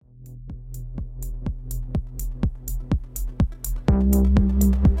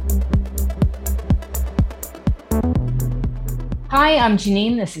Hi, I'm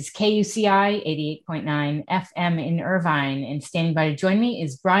Janine. This is KUCI 88.9 FM in Irvine. And standing by to join me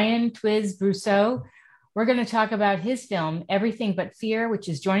is Brian Twiz Brousseau. We're going to talk about his film, Everything But Fear, which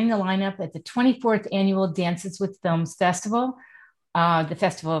is joining the lineup at the 24th Annual Dances with Films Festival. The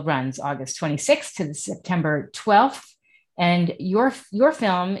festival runs August 26th to September 12th. And your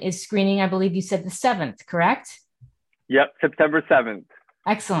film is screening, I believe you said the 7th, correct? Yep, September 7th.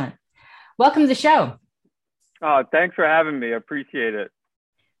 Excellent. Welcome to the show. Oh, thanks for having me. I appreciate it.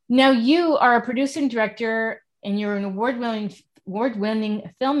 Now, you are a producer and director, and you're an award-winning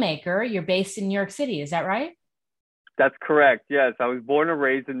filmmaker. You're based in New York City. Is that right? That's correct. Yes, I was born and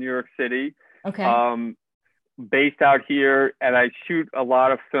raised in New York City. Okay. Based out here, and I shoot a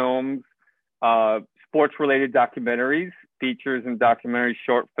lot of films, sports-related documentaries, features and documentaries,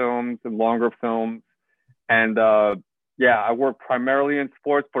 short films and longer films. And yeah, I work primarily in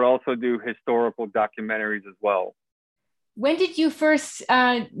sports, but also do historical documentaries as well. When did you first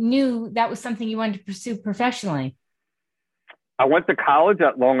knew that was something you wanted to pursue professionally? I went to college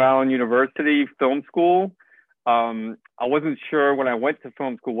at Long Island University Film School. I wasn't sure when I went to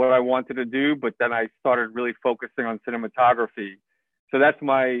film school what I wanted to do, but then I started really focusing on cinematography. So that's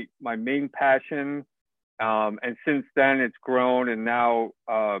my main passion. And since then it's grown, and now,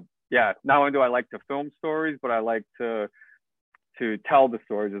 yeah, not only do I like to film stories, but I like to tell the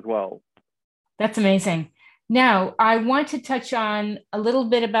stories as well. That's amazing. Now, I want to touch on a little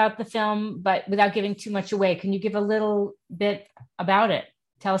bit about the film, but without giving too much away. Can you give a little bit about it?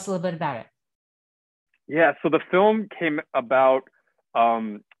 Tell us a little bit about it. Yeah, so the film came about,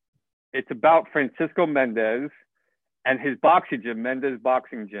 it's about Francisco Mendez and his boxing gym, Mendez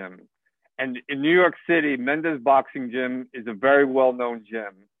Boxing Gym. And in New York City, Mendez Boxing Gym is a very well-known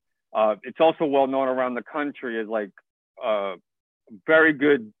gym. It's also well-known around the country as like a very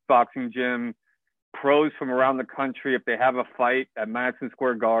good boxing gym. Pros from around the country, if they have a fight at Madison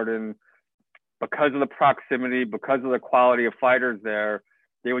Square Garden, because of the proximity, because of the quality of fighters there,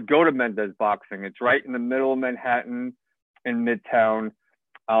 they would go to Mendez Boxing. It's right in the middle of Manhattan in Midtown.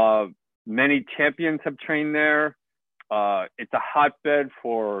 Many champions have trained there. It's a hotbed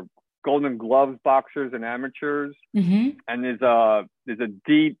for Golden Gloves boxers and amateurs. Mm-hmm. And there's a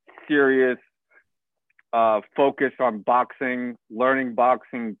deep, serious focus on boxing, learning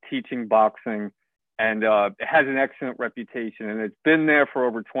boxing, teaching boxing. And it has an excellent reputation. And it's been there for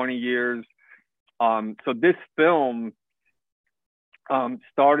over 20 years. So this film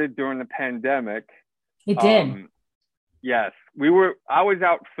started during the pandemic. It did. Yes, I was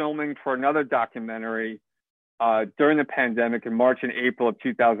out filming for another documentary during the pandemic in March and April of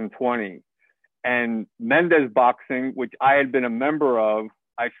 2020. And Mendez Boxing, which I had been a member of,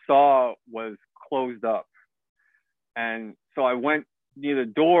 I saw was closed up. And so I went near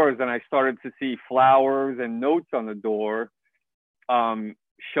the doors and I started to see flowers and notes on the door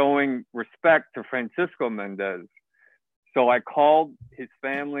showing respect to Francisco Mendez. So I called his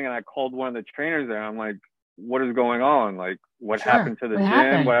family and I called one of the trainers there. I'm like, what is going on? Like, what happened to the gym?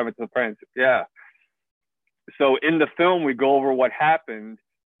 Happened? What happened to the friends? Yeah. So in the film, we go over what happened.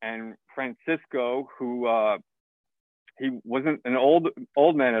 And Francisco, who he wasn't an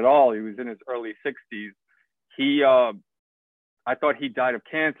old man at all. He was in his early 60s. I thought he died of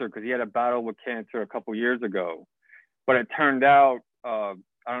cancer because he had a battle with cancer a couple years ago. But it turned out, I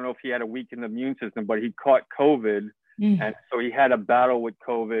don't know if he had a weakened immune system, but he caught COVID. And so he had a battle with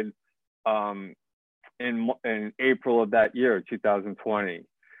COVID in April of that year, 2020.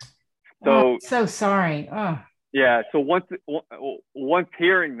 So, so sorry. Oh. Yeah. So once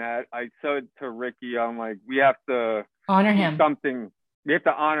hearing that, I said to Ricky, I'm like, we have to honor him. We have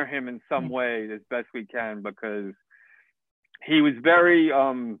to honor him in some way as best we can, because he was very,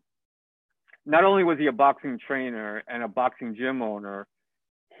 not only was he a boxing trainer and a boxing gym owner,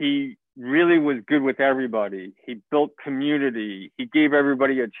 he really was good with everybody. He built community. He gave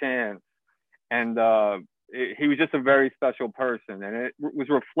everybody a chance. And he was just a very special person. And it was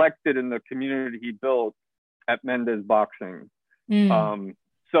reflected in the community he built at Mendez Boxing.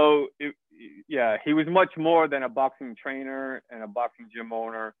 So, yeah, he was much more than a boxing trainer and a boxing gym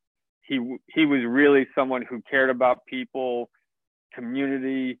owner. He was really someone who cared about people,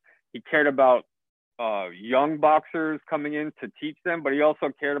 community. He cared about young boxers coming in to teach them, but he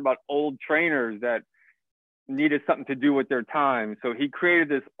also cared about old trainers that needed something to do with their time. So he created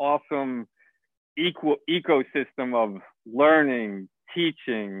this awesome ecosystem of learning,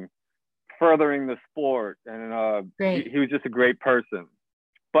 teaching, furthering the sport. And he was just a great person.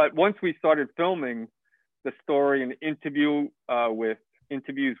 But once we started filming the story and interviews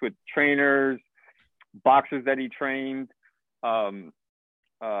with trainers, boxers that he trained,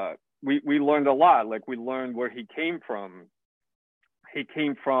 we learned a lot. Like, we learned where he came from. he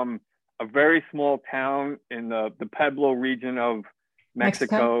came from a very small town in the Pueblo region of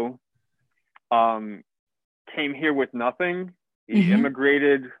Mexico. Came here with nothing. He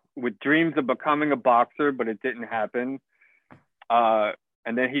immigrated with dreams of becoming a boxer, but it didn't happen.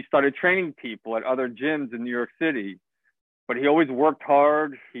 And then he started training people at other gyms in New York City. But he always worked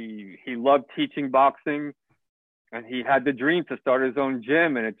hard. He loved teaching boxing. And he had the dream to start his own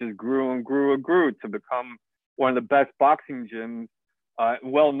gym, and it just grew and grew and grew to become one of the best boxing gyms,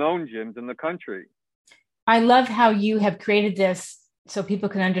 well-known gyms in the country. I love how you have created this so people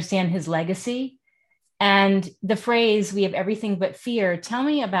can understand his legacy. And the phrase, "we have everything but fear." Tell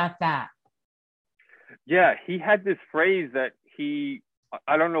me about that. Yeah, he had this phrase that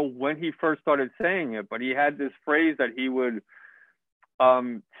I don't know when he first started saying it, but he had this phrase that he would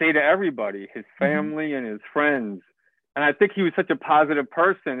say to everybody, his family and his friends. And I think he was such a positive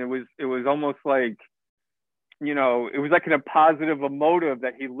person. It was almost like, it was like a positive emotive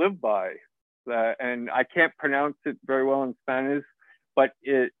that he lived by. And I can't pronounce it very well in Spanish, but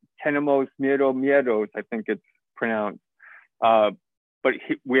tenemos miedos, I think it's pronounced. But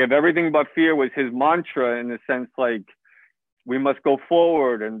we have everything but fear was his mantra, in the sense like, we must go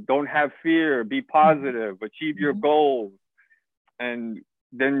forward and don't have fear, be positive, achieve your goals, and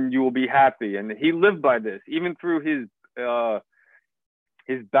then you will be happy. And he lived by this, even through his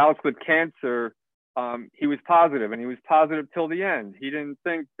bouts with cancer. He was positive, and he was positive till the end. He didn't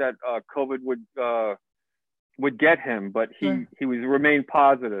think that COVID would get him, but he remained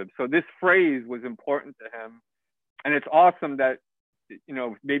positive. So this phrase was important to him, and it's awesome that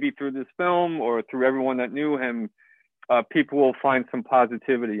maybe through this film or through everyone that knew him, people will find some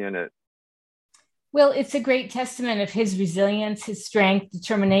positivity in it. Well, it's a great testament of his resilience, his strength,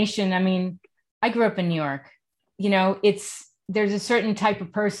 determination. I mean, I grew up in New York. There's a certain type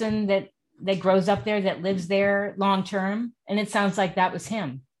of person that grows up there, that lives there long term. And it sounds like that was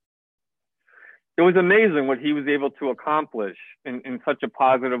him. It was amazing what he was able to accomplish in such a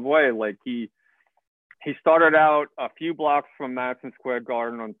positive way. Like he started out a few blocks from Madison Square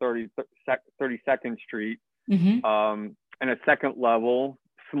Garden on 32nd Street, in a second level,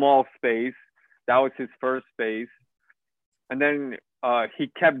 small space. That was his first space. And then he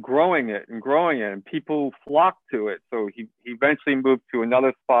kept growing it, and people flocked to it. So he eventually moved to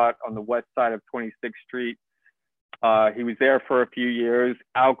another spot on the west side of 26th Street. He was there for a few years,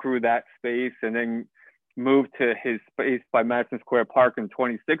 outgrew that space, and then moved to his space by Madison Square Park in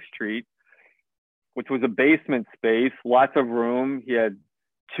 26th Street, which was a basement space, lots of room. He had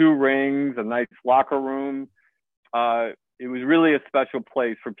 2 rings, a nice locker room. It was really a special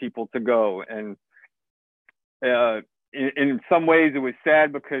place for people to go. And in some ways it was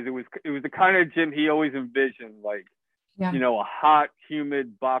sad, because it was the kind of gym he always envisioned, like, a hot,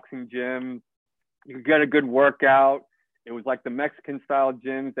 humid boxing gym. You could get a good workout. It was like the Mexican style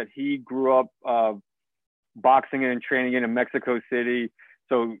gyms that he grew up boxing in and training in Mexico City.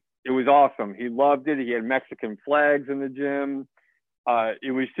 So it was awesome. He loved it. He had Mexican flags in the gym.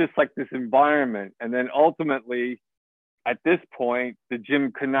 It was just like this environment. And then ultimately, at this point, the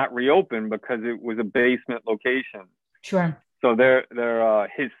gym could not reopen because it was a basement location. Sure. So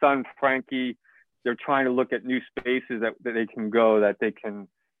his son, Frankie, they're trying to look at new spaces that they can go, that they can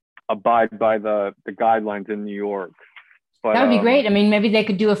abide by the guidelines in New York. But that would be great. I mean, maybe they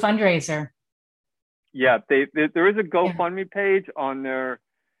could do a fundraiser. Yeah, there is a GoFundMe page on their,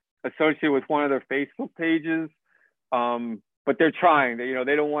 associated with one of their Facebook pages. But they're trying. They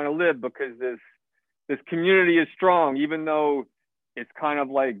don't want to live, because this community is strong, even though it's kind of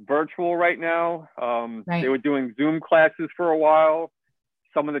like virtual right now. They were doing Zoom classes for a while.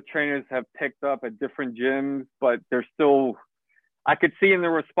 Some of the trainers have picked up at different gyms, but they're still, I could see in the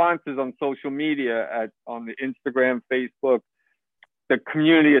responses on social media, on the Instagram, Facebook, the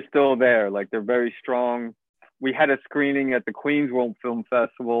community is still there. Like, they're very strong. We had a screening at the Queens World Film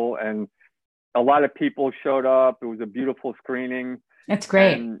Festival, and a lot of people showed up. It was a beautiful screening. That's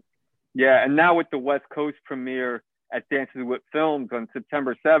great. And now with the West Coast premiere at Dances with Films on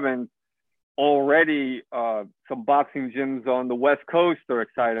September 7th, already some boxing gyms on the West Coast are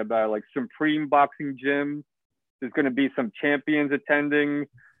excited about it, like Supreme Boxing Gym. There's going to be some champions attending.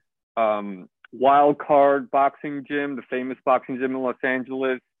 Wild Card Boxing Gym, the famous boxing gym in Los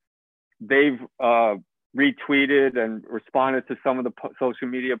Angeles. They've retweeted and responded to some of the social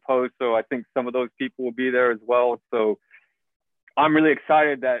media posts. So I think some of those people will be there as well. So I'm really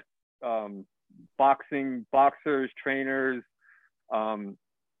excited that boxers, trainers,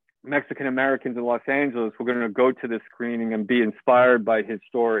 Mexican Americans in Los Angeles, we're going to go to this screening and be inspired by his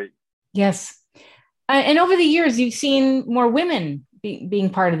story. Yes. And over the years, you've seen more women being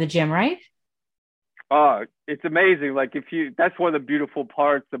part of the gym, right? it's amazing. Like that's one of the beautiful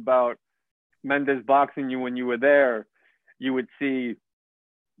parts about Mendes boxing. When you were there, you would see,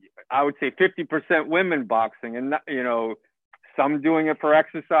 I would say 50% women boxing, and some doing it for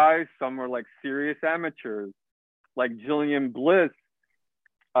exercise, some were like serious amateurs, like Jillian Bliss.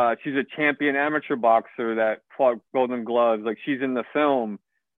 She's a champion amateur boxer that fought Golden Gloves. Like, she's in the film.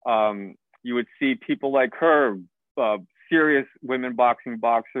 You would see people like her, serious women boxing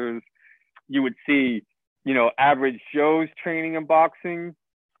boxers. You would see, average Joes training in boxing.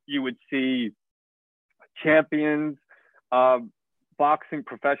 You would see champions, boxing,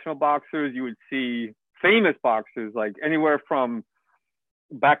 professional boxers. You would see famous boxers, like anywhere from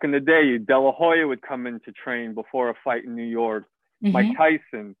back in the day, De La Hoya would come in to train before a fight in New York. Mm-hmm. Mike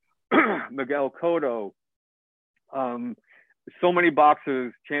Tyson, Miguel Cotto. So many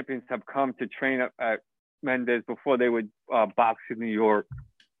boxers, champions have come to train at Mendes before they would box in New York.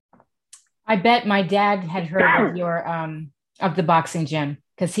 I bet my dad had heard of of the boxing gym,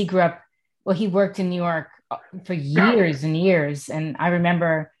 because he grew up, he worked in New York for years and years. And I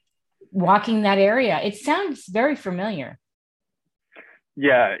remember walking that area. It sounds very familiar.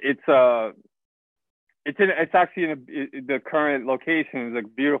 Yeah, it's actually in the current location is a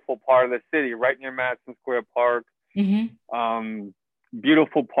beautiful part of the city, right near Madison Square Park. Mm-hmm.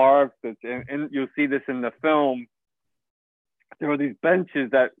 Beautiful park. And you'll see this in the film. There were these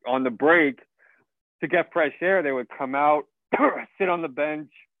benches that on the break, to get fresh air, they would come out, sit on the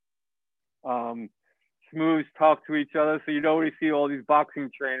bench, smooth, talk to each other. So you'd always see all these boxing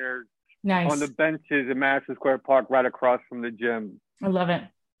trainers on the benches in Madison Square Park, right across from the gym. I love it.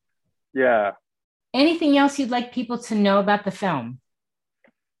 Yeah. Anything else you'd like people to know about the film?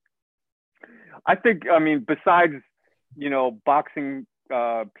 I think, besides, boxing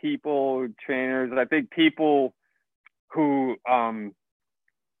people, trainers, I think people who,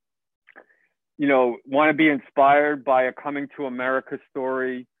 want to be inspired by a coming to America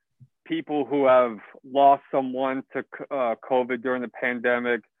story, people who have lost someone to COVID during the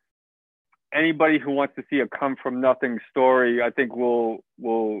pandemic, anybody who wants to see a come from nothing story, I think will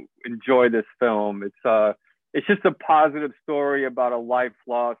enjoy this film. It's just a positive story about a life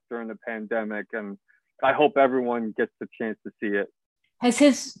lost during the pandemic, and I hope everyone gets the chance to see it. Has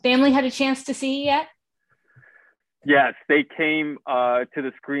his family had a chance to see it yet? Yes, they came to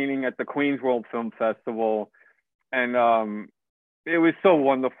the screening at the Queens World Film Festival, and it was so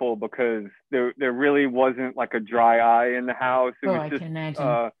wonderful because there really wasn't like a dry eye in the house. I can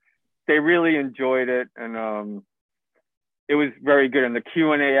imagine. They really enjoyed it, and it was very good. In the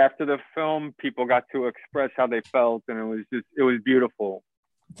Q&A after the film, people got to express how they felt, and it was beautiful.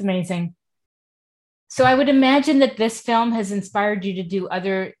 It's amazing. So I would imagine that this film has inspired you to do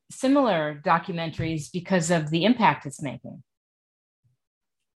other similar documentaries because of the impact it's making.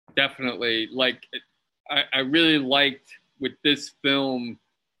 Definitely. Like, I really liked with this film,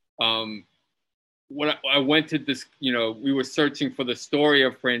 when I went to this, we were searching for the story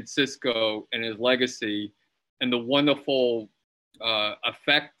of Francisco and his legacy, and the wonderful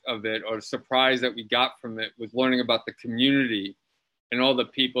effect of it, or surprise that we got from it, was learning about the community and all the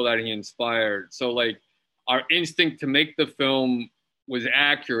people that he inspired. So like, our instinct to make the film was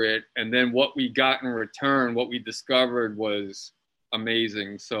accurate, and then what we got in return, what we discovered, was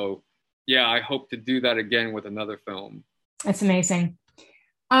amazing. So yeah, I hope to do that again with another film. That's amazing.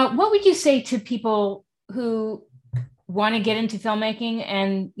 What would you say to people who want to get into filmmaking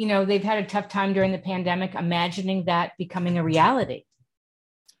and, they've had a tough time during the pandemic, imagining that becoming a reality?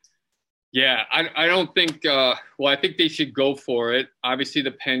 Yeah, I don't think, I think they should go for it. Obviously,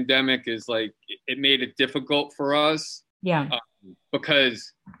 the pandemic is it made it difficult for us. Yeah.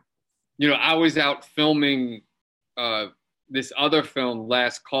 Because, I was out filming this other film,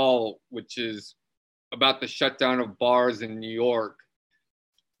 Last Call, which is about the shutdown of bars in New York.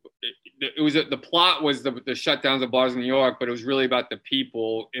 The plot was the shutdowns of bars in New York, but it was really about the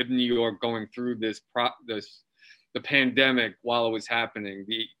people in New York going through the pandemic while it was happening,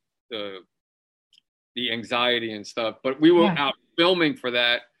 the anxiety and stuff. But we were out filming for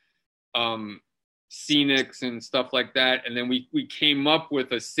that, scenics and stuff like that, and then we came up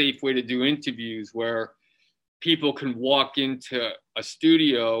with a safe way to do interviews where people can walk into a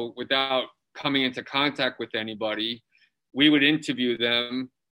studio without coming into contact with anybody. We would interview them,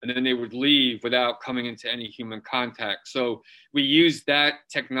 and then they would leave without coming into any human contact. So we used that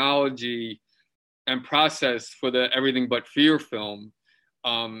technology and process for the Everything But Fear film.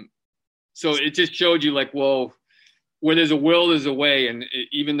 So it just showed you where there's a will, there's a way. And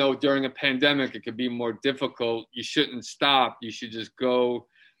even though during a pandemic, it could be more difficult, you shouldn't stop. You should just go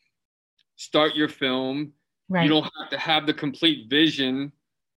start your film. Right. You don't have to have the complete vision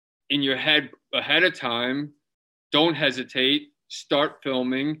in your head ahead of time. don't hesitate. Start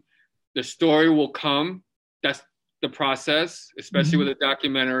filming. The story will come. That's the process, especially with a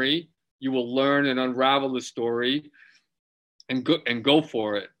documentary. You will learn and unravel the story and go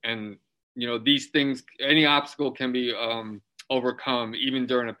for it. And, you know, these things, any obstacle can be overcome, even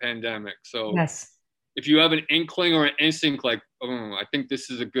during a pandemic. So yes. If you have an inkling or an instinct, like, oh, I think this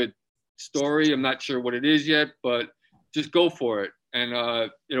is a good story, I'm not sure what it is yet, but just go for it,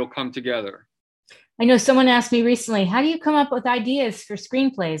 and it'll come together. I know someone asked me recently, how do you come up with ideas for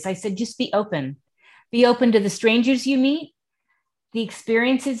screenplays? I said, just be open. Be open to the strangers you meet, the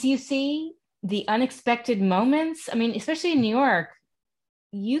experiences you see, the unexpected moments. I mean, especially in New York,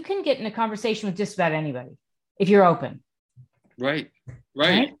 you can get in a conversation with just about anybody if you're open. Right.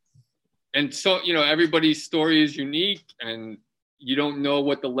 And so, you know, everybody's story is unique, and you don't know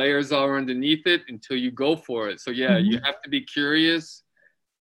what the layers are underneath it until you go for it. So yeah, you have to be curious.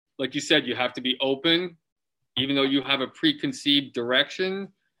 Like you said, you have to be open, even though you have a preconceived direction.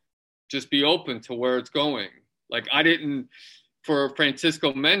 Just be open to where it's going. Like for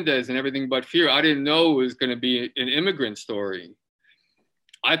Francisco Mendez and Everything But Fear, I didn't know it was going to be an immigrant story.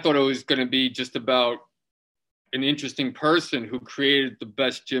 I thought it was going to be just about an interesting person who created the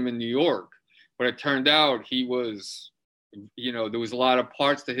best gym in New York. But it turned out he was, you know, there was a lot of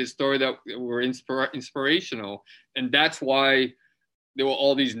parts to his story that were inspirational. And that's why there were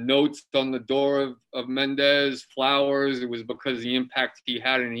all these notes on the door of Mendez, flowers. It was because of the impact he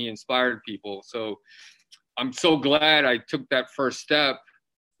had, and he inspired people. So I'm so glad I took that first step,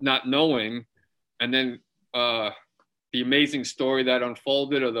 not knowing. And then the amazing story that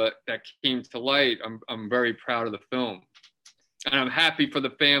unfolded, or that came to light, I'm very proud of the film. And I'm happy for the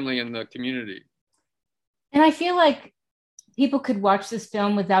family and the community. And I feel like people could watch this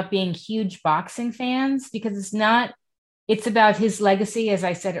film without being huge boxing fans, because it's about his legacy, as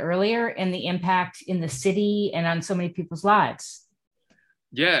I said earlier, and the impact in the city and on so many people's lives.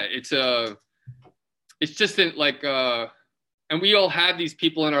 Yeah, it's just like, and we all have these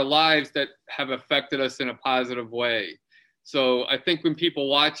people in our lives that have affected us in a positive way. So I think when people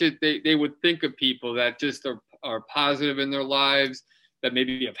watch it, they would think of people that just are positive in their lives, that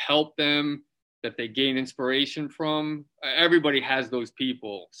maybe have helped them, that they gain inspiration from. Everybody has those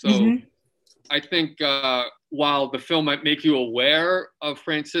people. So I think while the film might make you aware of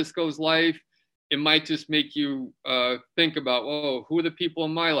Francisco's life, it might just make you think about, oh, who are the people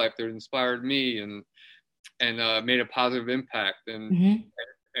in my life that inspired me and made a positive impact, and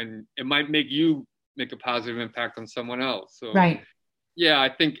it might make you make a positive impact on someone else. So right. Yeah, I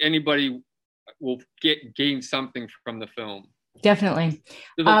think anybody will gain something from the film. Definitely.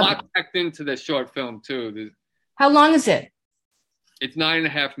 There's a lot packed into the short film too. How long is it? It's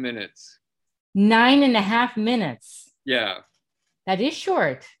 9.5 minutes. 9.5 minutes. Yeah. That is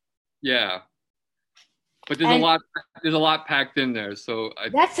short. Yeah. But there's a lot packed in there. So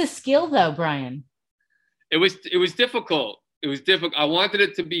that's a skill though, Brian. It was difficult. It was difficult. I wanted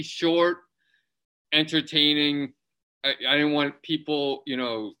it to be short, entertaining. I didn't want people, you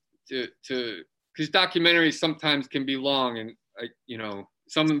know, to because documentaries sometimes can be long, and you know,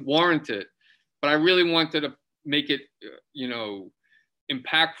 some warrant it. But I really wanted to make it, you know,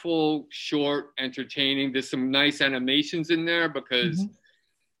 impactful, short, entertaining. There's some nice animations in there because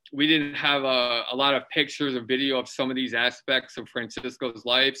we didn't have a lot of pictures or video of some of these aspects of Francisco's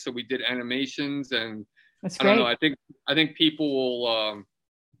life, so we did animations, and that's great. I don't know. I think people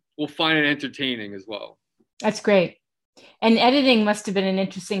will find it entertaining as well. That's great. And editing must have been an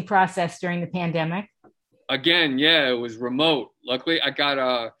interesting process during the pandemic. Again, yeah, it was remote. Luckily, I got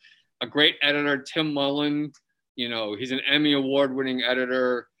a great editor, Tim Mullen. You know, he's an Emmy award-winning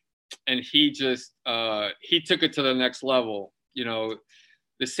editor, and he just he took it to the next level. You know,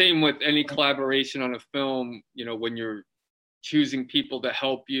 the same with any collaboration on a film. You know, when you're choosing people to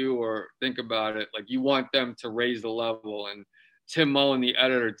help you or think about it, like you want them to raise the level. And Tim Mullen, the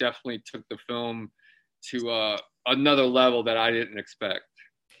editor, definitely took the film to another level that I didn't expect.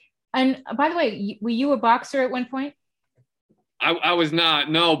 And by the way, were you a boxer at one point? I was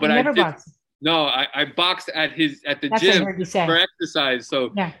not, no, but I did. Boxed. No, I boxed at the gym for exercise.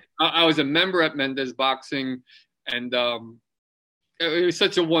 So yeah. I was a member at Mendez Boxing, and it was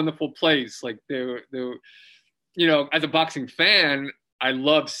such a wonderful place. Like they were, you know, as a boxing fan, I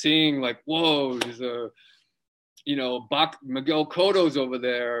love seeing like, whoa, there's you know, Miguel Cotto's over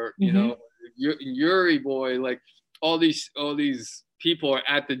there, you know, Yuri boy, like all these people are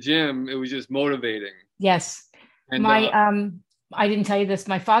at the gym. It was just motivating. Yes. And I didn't tell you this.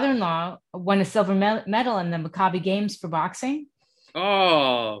 My father-in-law won a silver medal in the Maccabi Games for boxing.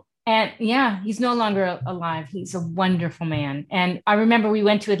 Oh. And yeah, he's no longer alive. He's a wonderful man. And I remember we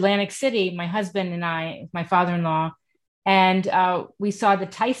went to Atlantic City, my husband and I, my father-in-law, and we saw the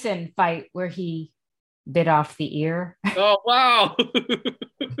Tyson fight where he bit off the ear. Oh, wow.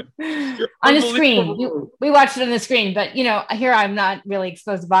 On the screen. We watched it on the screen, but here I'm not really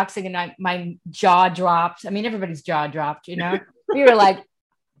exposed to boxing, and my jaw dropped. I mean, everybody's jaw dropped, We were like,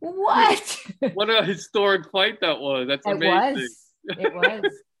 what? What a historic fight that was. That's amazing. It was.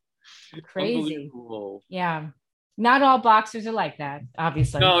 Crazy. Yeah. Not all boxers are like that,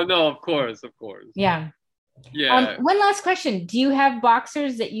 obviously. No, of course. Yeah. Yeah. One last question. Do you have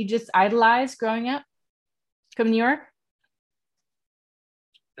boxers that you just idolized growing up from New York?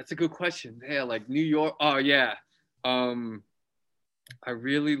 That's a good question. Yeah, like New York. Oh, yeah. I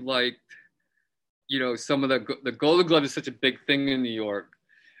really liked, some of the Golden Glove is such a big thing in New York.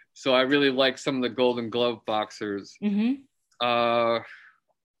 So I really like some of the Golden Glove boxers. Mm-hmm.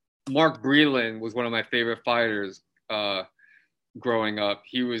 Mark Breland was one of my favorite fighters growing up.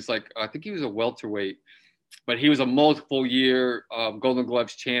 He was I think he was a welterweight, but he was a multiple year Golden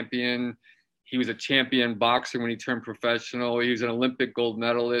Gloves champion. He was a champion boxer when he turned professional. He was an Olympic gold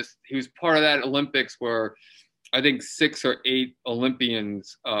medalist. He was part of that Olympics where I think 6 or 8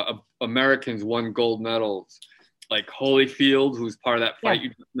 Olympians, Americans, won gold medals. Like Holyfield, who's part of that fight you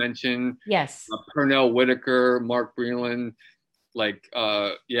just mentioned. Yes. Pernell Whitaker, Mark Breland. They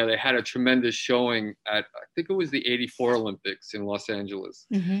had a tremendous showing at, I think it was the '84 Olympics in Los Angeles.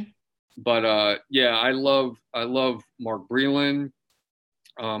 Mm-hmm. But I love Mark Breland.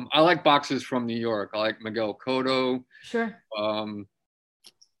 I like boxers from New York. I like Miguel Cotto. Sure.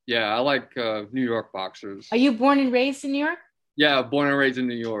 I like New York boxers. Are you born and raised in New York? Yeah, born and raised in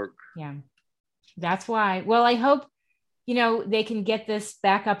New York. Yeah, that's why. Well, I hope, they can get this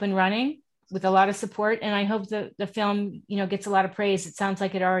back up and running with a lot of support. And I hope the film, gets a lot of praise. It sounds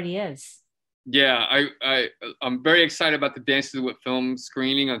like it already is. Yeah, I'm very excited about the Dances with Film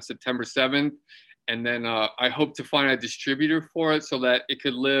screening on September 7th. And then I hope to find a distributor for it so that it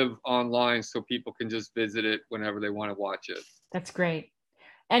could live online so people can just visit it whenever they want to watch it. That's great.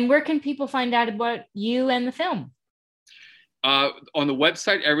 And where can people find out about you and the film? On the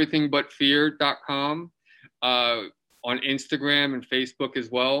website, everythingbutfear.com, on Instagram and Facebook as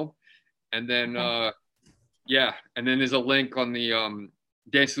well. And then, and then there's a link on the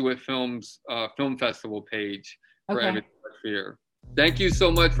Dances with Films film festival page for Everything But Fear. Thank you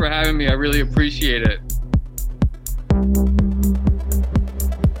so much for having me. I really appreciate it.